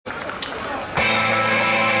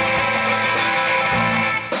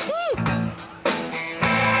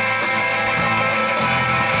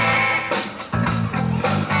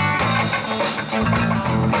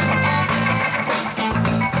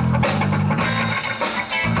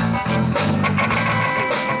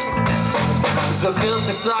So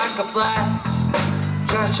filthy black of flats,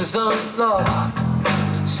 trashes on the floor,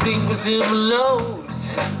 sleepers in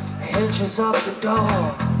lows, hinges off the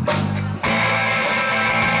door.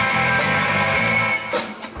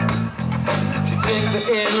 She take me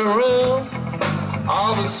in the room,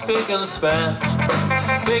 always speak and span,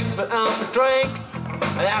 fix me up a drink,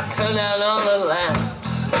 and I turn out all the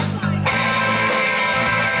lamps.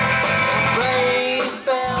 Rain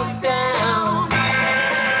fell down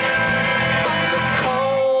on the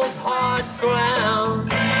cold, hard ground.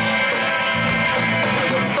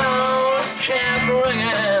 The phone kept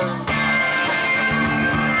ringing.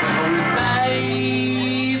 We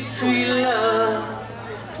made sweet love.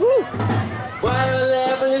 While we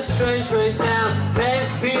live in this strange rain town,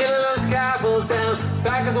 paints peeling and the sky falls down.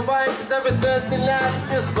 Back as a white, cause every Thursday night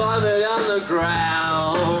just vomit on the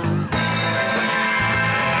ground.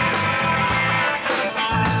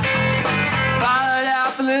 Followed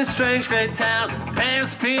out in this strange great town,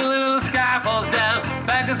 paints peeling and the sky falls down.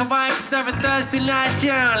 Back as a white, cause every Thursday night,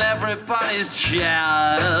 Gerald, everybody's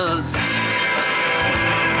jealous.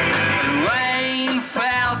 The rain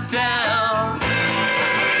fell down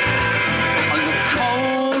on the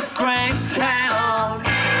cold gray town.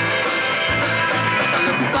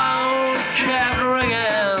 The phone kept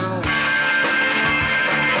ringing.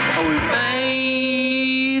 Oh, we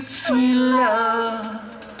made sweet love.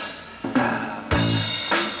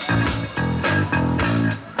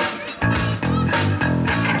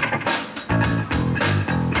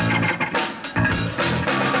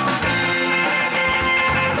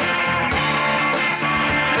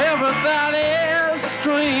 Everybody's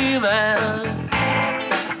dreaming.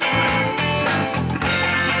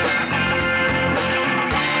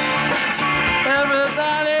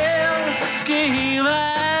 Everybody's scheming.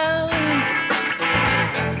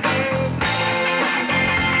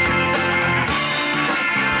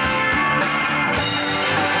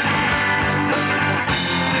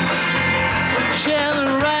 Shall the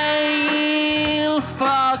rain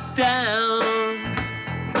fall down?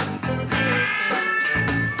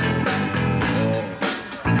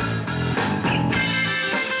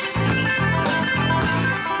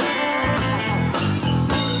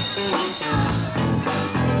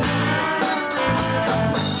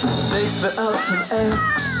 Makes me out some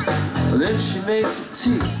eggs, then she made some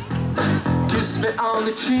tea, kissed me on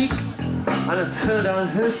the cheek, and I turned on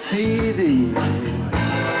her TV.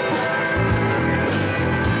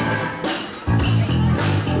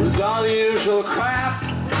 It was all the usual crap,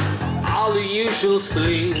 all the usual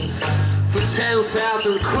sleaze. For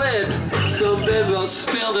 10,000 quid, some baby will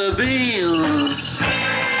spill the beans.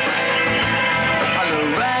 And the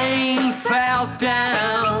rain fell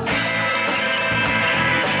down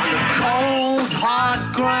cold, hard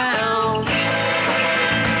ground.